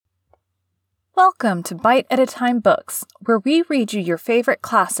Welcome to Bite at a Time Books, where we read you your favorite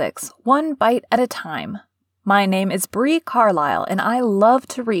classics, one bite at a time. My name is Bree Carlisle, and I love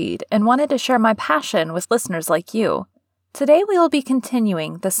to read and wanted to share my passion with listeners like you. Today we will be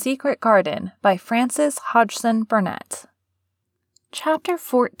continuing The Secret Garden by Frances Hodgson Burnett. Chapter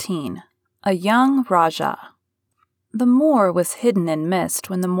 14. A Young Rajah. The moor was hidden in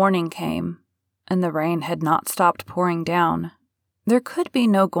mist when the morning came, and the rain had not stopped pouring down. There could be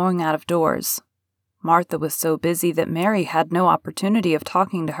no going out of doors. Martha was so busy that Mary had no opportunity of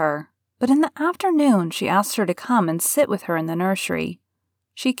talking to her, but in the afternoon she asked her to come and sit with her in the nursery.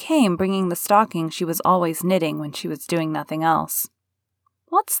 She came bringing the stocking she was always knitting when she was doing nothing else.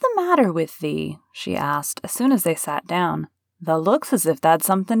 "What's the matter with thee?" she asked as soon as they sat down. "Thou looks as if thou'd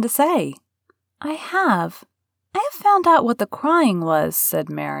something to say." I have found out what the crying was,"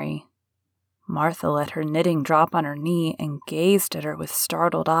 said Mary. Martha let her knitting drop on her knee and gazed at her with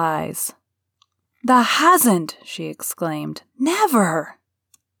startled eyes. "Thou hasn't!" she exclaimed. "Never!"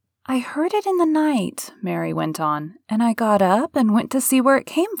 "I heard it in the night," Mary went on, "and I got up and went to see where it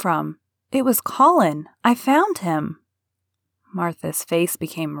came from. It was Colin. I found him." Martha's face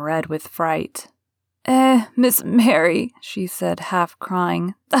became red with fright. Miss Mary," she said, half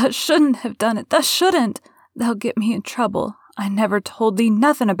crying, "thou shouldn't have done it. Thou shouldn't. Thou'll get me in trouble. I never told thee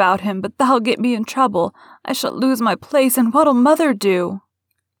nothing about him, but thou'll get me in trouble. I shall lose my place, and what'll Mother do?"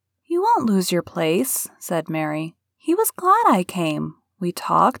 "You won't lose your place," said Mary. "He was glad I came. We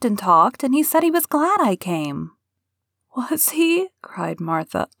talked, and he said he was glad I came." "Was he?" cried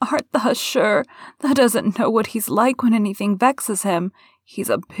Martha. "Art thou sure? Thou doesn't know what he's like when anything vexes him. He's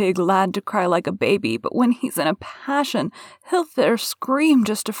a big lad to cry like a baby, but when he's in a passion, he'll fair scream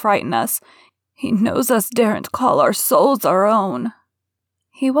just to frighten us. He knows us daren't call our souls our own."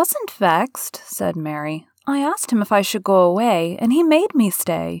 "He wasn't vexed," said Mary. "I asked him if I should go away, and he made me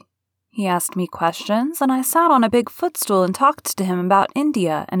stay. He asked me questions, and I sat on a big footstool and talked to him about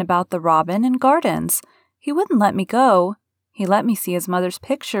India and about the robin and gardens. He wouldn't let me go. He let me see his mother's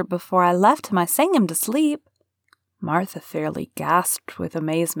picture before I left him. I sang him to sleep." Martha fairly gasped with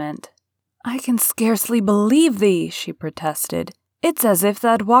amazement. "I can scarcely believe thee," she protested. "It's as if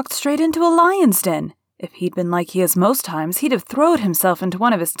thou'd walked straight into a lion's den. If he'd been like he is most times, he'd have throwed himself into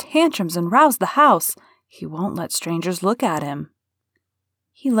one of his tantrums and roused the house. He won't let strangers look at him."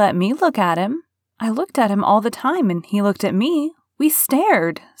 "He let me look at him. I looked at him all the time, and he looked at me. We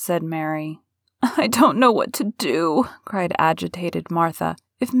stared," said Mary. "I don't know what to do," cried agitated Martha.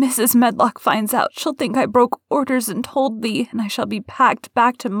 "If Mrs. Medlock finds out, she'll think I broke orders and told thee, and I shall be packed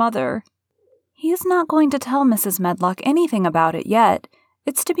back to Mother." "He is not going to tell Mrs. Medlock anything about it yet.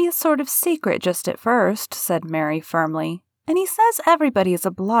 It's to be a sort of secret just at first," said Mary firmly. "And he says everybody is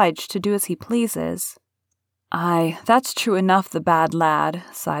obliged to do as he pleases." "Aye, that's true enough, the bad lad,"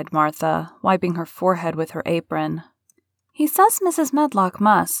 sighed Martha, wiping her forehead with her apron. "He says Mrs. Medlock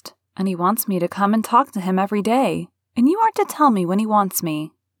must, and he wants me to come and talk to him every day. And you are to tell me when he wants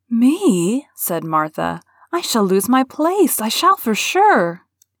me." "Me?" said Martha. "I shall lose my place. I shall for sure."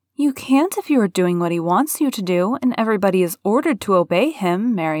 "You can't if you are doing what he wants you to do, and everybody is ordered to obey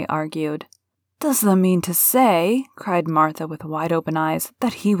him," Mary argued. "Does thou mean to say," cried Martha with wide-open eyes,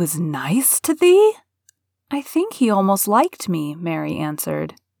 "that he was nice to thee?" "I think he almost liked me," Mary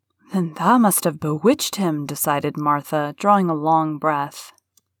answered. "Then thou must have bewitched him," decided Martha, drawing a long breath.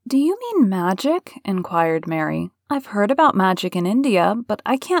 "Do you mean magic?" inquired Mary. "I've heard about magic in India, but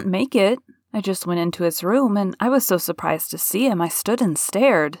I can't make it. I just went into his room, and I was so surprised to see him I stood and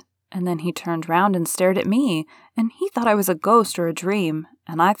stared. And then he turned round and stared at me, and he thought I was a ghost or a dream,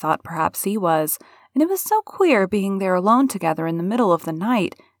 and I thought perhaps he was, and it was so queer being there alone together in the middle of the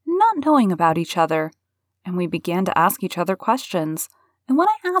night, and not knowing about each other. And we began to ask each other questions, and when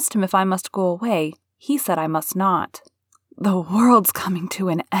I asked him if I must go away, he said I must not." "The world's coming to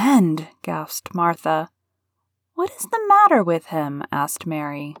an end," gasped Martha. "What is the matter with him?" asked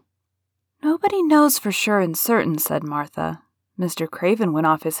Mary. "Nobody knows for sure and certain," said Martha. "Mr. Craven went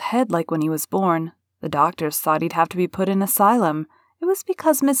off his head like when he was born. The doctors thought he'd have to be put in asylum. It was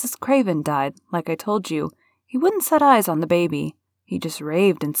because Mrs. Craven died, like I told you. He wouldn't set eyes on the baby. He just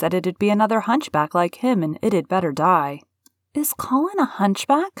raved and said it'd be another hunchback like him and it'd better die." "Is Colin a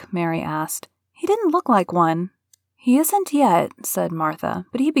hunchback?" Mary asked. "He didn't look like one." "He isn't yet," said Martha,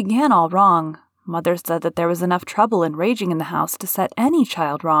 "but he began all wrong. Mother said that there was enough trouble and raging in the house to set any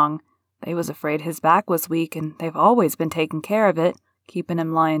child wrong. They was afraid his back was weak, and they've always been taking care of it, keeping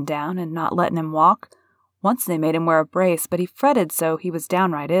him lying down and not letting him walk. Once they made him wear a brace, but he fretted so he was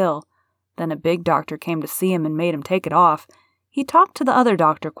downright ill. Then a big doctor came to see him and made him take it off. He talked to the other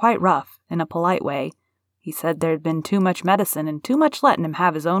doctor quite rough, in a polite way. He said there'd been too much medicine and too much letting him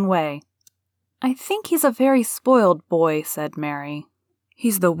have his own way." "I think he's a very spoiled boy," said Mary.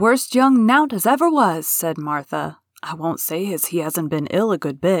 "He's the worst young nowt as ever was," said Martha. "I won't say as he hasn't been ill a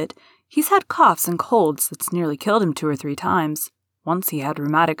good bit. He's had coughs and colds that's nearly killed him 2 or 3 times. Once he had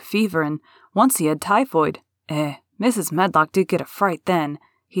rheumatic fever, and once he had typhoid. Mrs. Medlock did get a fright then.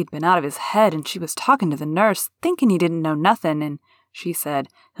 He'd been out of his head, and she was talking to the nurse, thinking he didn't know nothing, and she said,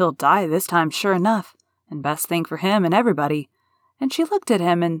 'He'll die this time sure enough, and best thing for him and everybody.' And she looked at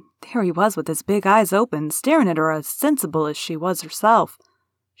him, and there he was with his big eyes open, staring at her as sensible as she was herself.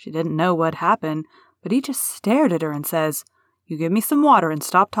 She didn't know what happened, but he just stared at her and says, 'You give me some water and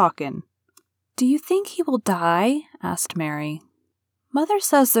stop talking.'" "Do you think he will die?" asked Mary. "Mother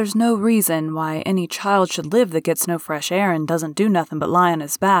says there's no reason why any child should live that gets no fresh air and doesn't do nothing but lie on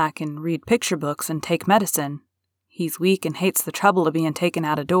his back and read picture books and take medicine. He's weak and hates the trouble of being taken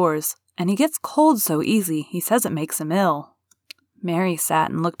out of doors, and he gets cold so easy he says it makes him ill." Mary sat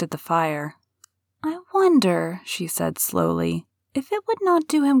and looked at the fire. "I wonder," she said slowly, "if it would not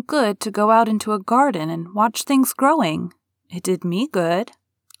do him good to go out into a garden and watch things growing. It did me good."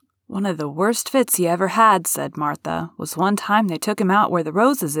 "One of the worst fits he ever had," said Martha, "was one time they took him out where the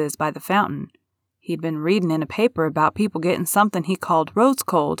roses is by the fountain. He'd been reading in a paper about people getting something he called rose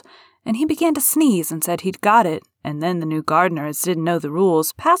cold, and he began to sneeze and said he'd got it, and then the new gardener, as didn't know the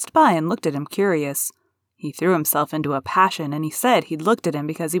rules, passed by and looked at him curious. He threw himself into a passion, and he said he'd looked at him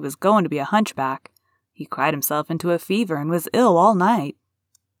because he was going to be a hunchback. He cried himself into a fever and was ill all night."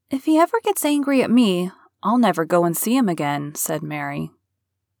 "If he ever gets angry at me, I'll never go and see him again," said Mary.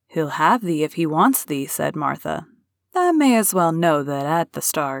 "He'll have thee if he wants thee," said Martha. "Thou may as well know that at the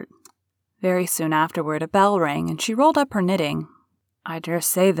start." Very soon afterward a bell rang, and she rolled up her knitting. "I dare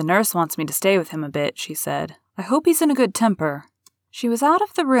say the nurse wants me to stay with him a bit," she said. "I hope he's in a good temper." She was out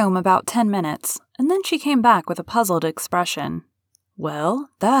of the room about 10 minutes, and then she came back with a puzzled expression. "Well,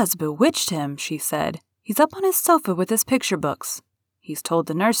 thou has bewitched him," she said. "He's up on his sofa with his picture books. He's told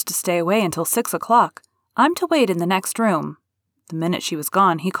the nurse to stay away until 6 o'clock. I'm to wait in the next room. The minute she was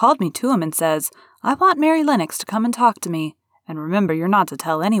gone, he called me to him and says, 'I want Mary Lennox to come and talk to me. And remember, you're not to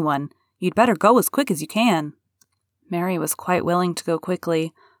tell anyone. You'd better go as quick as you can.'" Mary was quite willing to go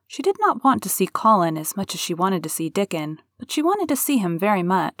quickly. She did not want to see Colin as much as she wanted to see Dickon, but she wanted to see him very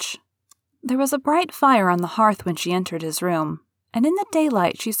much. There was a bright fire on the hearth when she entered his room, and in the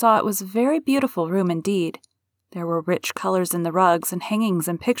daylight she saw it was a very beautiful room indeed. There were rich colors in the rugs and hangings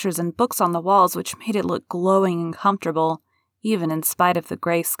and pictures and books on the walls which made it look glowing and comfortable, even in spite of the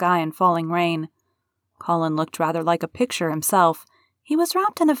gray sky and falling rain. Colin looked rather like a picture himself. He was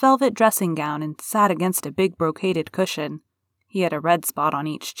wrapped in a velvet dressing gown and sat against a big brocaded cushion. He had a red spot on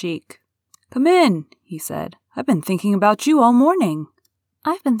each cheek. "Come in," he said. "I've been thinking about you all morning."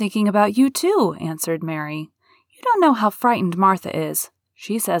 "I've been thinking about you too," answered Mary. "You don't know how frightened Martha is.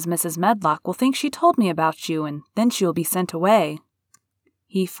 She says Mrs. Medlock will think she told me about you, and then she will be sent away."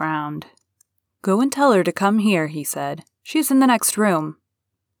 He frowned. "Go and tell her to come here," he said. "She's in the next room."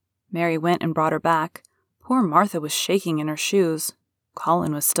 Mary went and brought her back. Poor Martha was shaking in her shoes.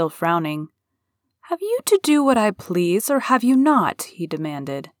 Colin was still frowning. "Have you to do what I please, or have you not?" he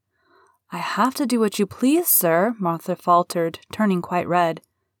demanded. "I have to do what you please, sir," Martha faltered, turning quite red.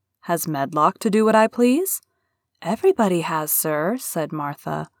 "Has Medlock to do what I please?" "Everybody has, sir," said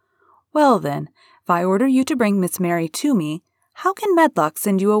Martha. "Well, then, if I order you to bring Miss Mary to me, how can Medlock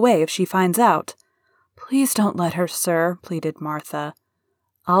send you away if she finds out?" "Please don't let her, sir," pleaded Martha.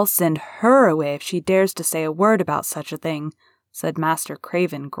 "I'll send her away if she dares to say a word about such a thing," said Master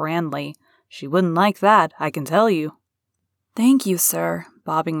Craven grandly. "She wouldn't like that, I can tell you." "Thank you, sir,"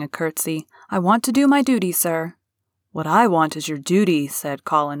 bobbing a curtsy. "I want to do my duty, sir." "What I want is your duty," said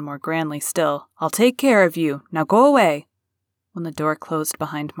Colin more grandly still. "I'll take care of you. Now go away." When the door closed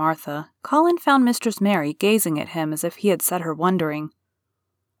behind Martha, Colin found Mistress Mary gazing at him as if he had set her wondering.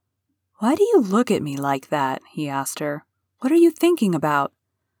 "Why do you look at me like that?" he asked her. "What are you thinking about?"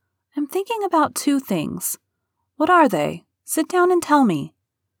 "I'm thinking about 2 things." "What are they? Sit down and tell me."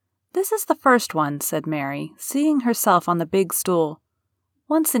 "This is the first one," said Mary, seating herself on the big stool.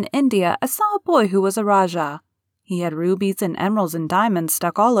 "Once in India I saw a boy who was a Rajah. He had rubies and emeralds and diamonds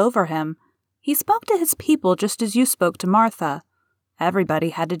stuck all over him. He spoke to his people just as you spoke to Martha. Everybody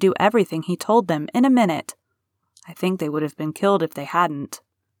had to do everything he told them in a minute. I think they would have been killed if they hadn't."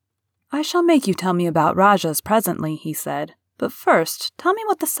 "I shall make you tell me about Rajahs presently," he said. "But first, tell me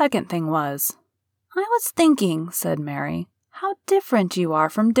what the second thing was." "I was thinking," said Mary, "how different you are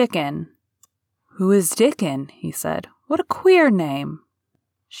from Dickon." "Who is Dickon?" he said. "What a queer name."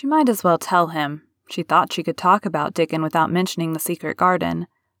 She might as well tell him. She thought she could talk about Dickon without mentioning the secret garden.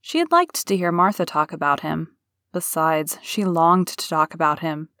 She had liked to hear Martha talk about him. Besides, she longed to talk about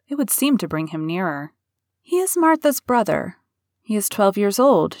him. It would seem to bring him nearer. He is Martha's brother. He is 12 years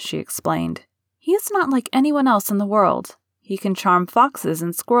old, she explained. He is not like anyone else in the world. He can charm foxes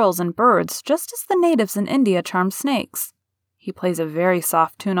and squirrels and birds just as the natives in India charm snakes. He plays a very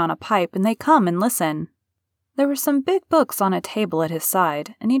soft tune on a pipe and they come and listen. There were some big books on a table at his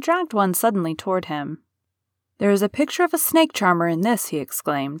side, and he dragged one suddenly toward him. There is a picture of a snake charmer in this, he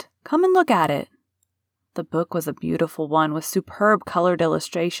exclaimed. Come and look at it. The book was a beautiful one with superb colored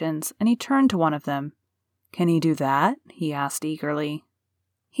illustrations, and he turned to one of them. Can he do that? He asked eagerly.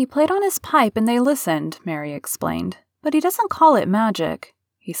 He played on his pipe and they listened, Mary explained, but he doesn't call it magic.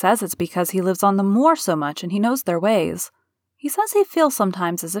 He says it's because he lives on the moor so much and he knows their ways. He says he feels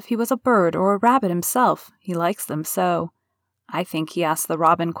sometimes as if he was a bird or a rabbit himself. He likes them so. I think he asked the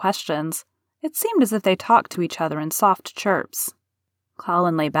robin questions. It seemed as if they talked to each other in soft chirps.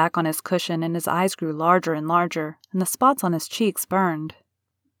 Colin lay back on his cushion and his eyes grew larger and larger, and the spots on his cheeks burned.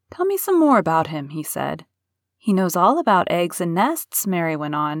 Tell me some more about him, he said. He knows all about eggs and nests, Mary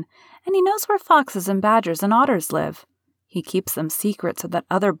went on, and he knows where foxes and badgers and otters live. He keeps them secret so that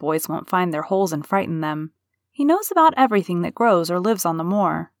other boys won't find their holes and frighten them. He knows about everything that grows or lives on the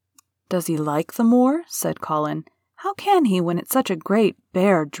moor. Does he like the moor? Said Colin. How can he when it's such a great,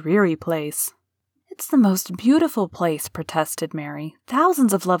 bare, dreary place? It's the most beautiful place, protested Mary.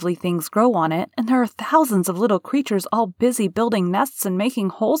 Thousands of lovely things grow on it, and there are thousands of little creatures all busy building nests and making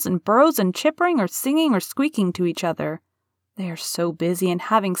holes and burrows and chippering or singing or squeaking to each other. They are so busy and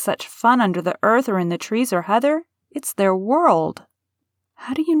having such fun under the earth or in the trees or heather. It's their world.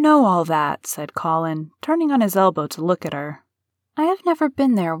 How do you know all that? Said Colin, turning on his elbow to look at her. I have never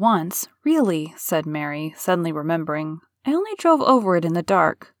been there once, really, said Mary, suddenly remembering. I only drove over it in the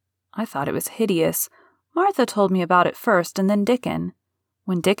dark. I thought it was hideous. Martha told me about it first, and then Dickon.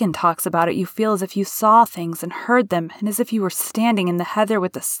 When Dickon talks about it, you feel as if you saw things and heard them, and as if you were standing in the heather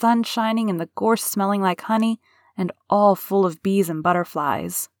with the sun shining and the gorse smelling like honey, and all full of bees and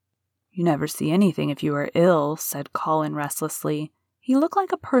butterflies. You never see anything if you are ill, said Colin restlessly. He looked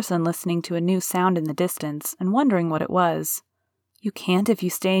like a person listening to a new sound in the distance and wondering what it was. You can't if you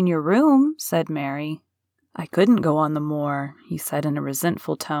stay in your room, said Mary. I couldn't go on the moor, he said in a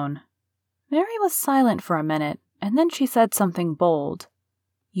resentful tone. Mary was silent for a minute, and then she said something bold.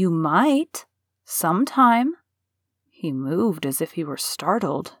 You might. Sometime. He moved as if he were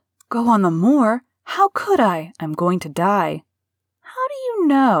startled. Go on the moor? How could I? I'm going to die. How do you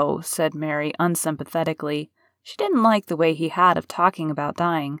know? Said Mary unsympathetically. She didn't like the way he had of talking about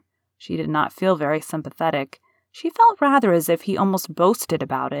dying. She did not feel very sympathetic. She felt rather as if he almost boasted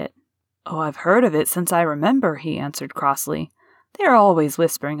about it. Oh, I've heard of it since I remember, he answered crossly. They are always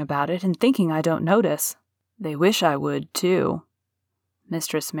whispering about it and thinking I don't notice. They wish I would, too.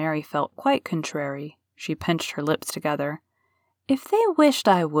 Mistress Mary felt quite contrary. She pinched her lips together. If they wished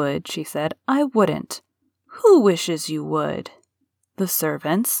I would, she said, I wouldn't. Who wishes you would? The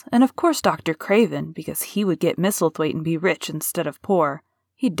servants, and of course Dr. Craven, because he would get Misselthwaite and be rich instead of poor.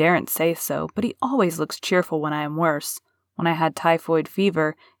 He daren't say so, but he always looks cheerful when I am worse. When I had typhoid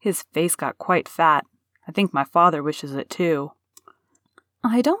fever, his face got quite fat. I think my father wishes it too.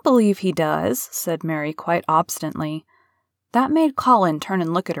 I don't believe he does, said Mary quite obstinately. That made Colin turn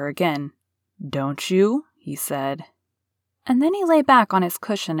and look at her again. Don't you? He said. And then he lay back on his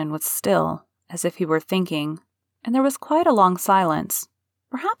cushion and was still, as if he were thinking, and there was quite a long silence.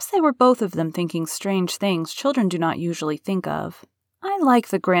 Perhaps they were both of them thinking strange things children do not usually think of. I like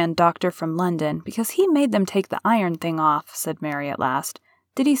the grand doctor from London because he made them take the iron thing off, said Mary at last.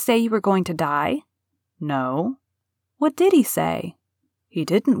 Did he say you were going to die? No. What did he say? He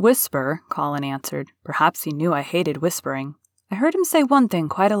didn't whisper, Colin answered. Perhaps he knew I hated whispering. I heard him say one thing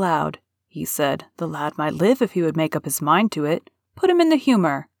quite aloud. He said, the lad might live if he would make up his mind to it. Put him in the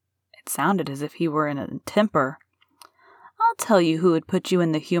humor. It sounded as if he were in a temper. I'll tell you who would put you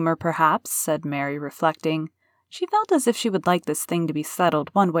in the humor, perhaps, said Mary, reflecting. She felt as if she would like this thing to be settled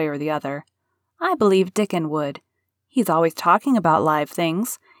one way or the other. I believe Dickon would. He's always talking about live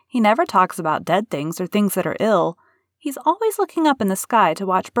things. He never talks about dead things or things that are ill. He's always looking up in the sky to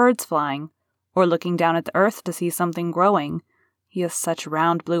watch birds flying, or looking down at the earth to see something growing. He has such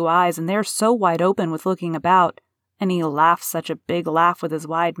round blue eyes, and they are so wide open with looking about, and he laughs such a big laugh with his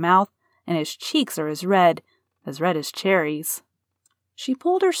wide mouth, and his cheeks are as red as cherries. She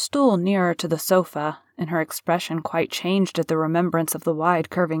pulled her stool nearer to the sofa, and her expression quite changed at the remembrance of the wide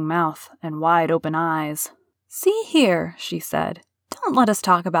curving mouth and wide open eyes. See here, she said, don't let us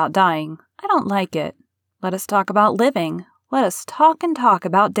talk about dying. I don't like it. Let us talk about living. Let us talk and talk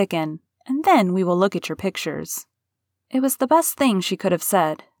about Dickon, and then we will look at your pictures. It was the best thing she could have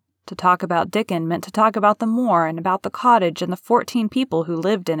said. To talk about Dickon meant to talk about the moor and about the cottage and the 14 people who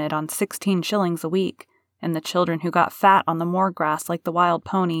lived in it on 16 shillings a week, and the children who got fat on the moor grass like the wild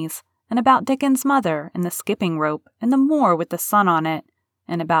ponies, and about Dickon's mother and the skipping rope and the moor with the sun on it,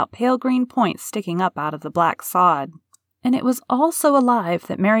 and about pale green points sticking up out of the black sod. And it was all so alive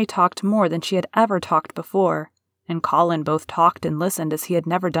that Mary talked more than she had ever talked before, and Colin both talked and listened as he had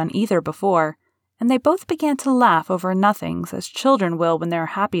never done either before, and they both began to laugh over nothings as children will when they are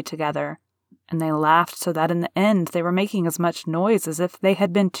happy together, and they laughed so that in the end they were making as much noise as if they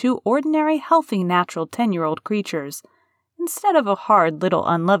had been two ordinary, healthy, natural 10-year-old creatures, instead of a hard little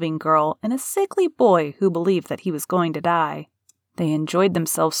unloving girl and a sickly boy who believed that he was going to die. They enjoyed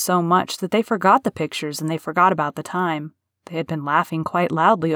themselves so much that they forgot the pictures and they forgot about the time. They had been laughing quite loudly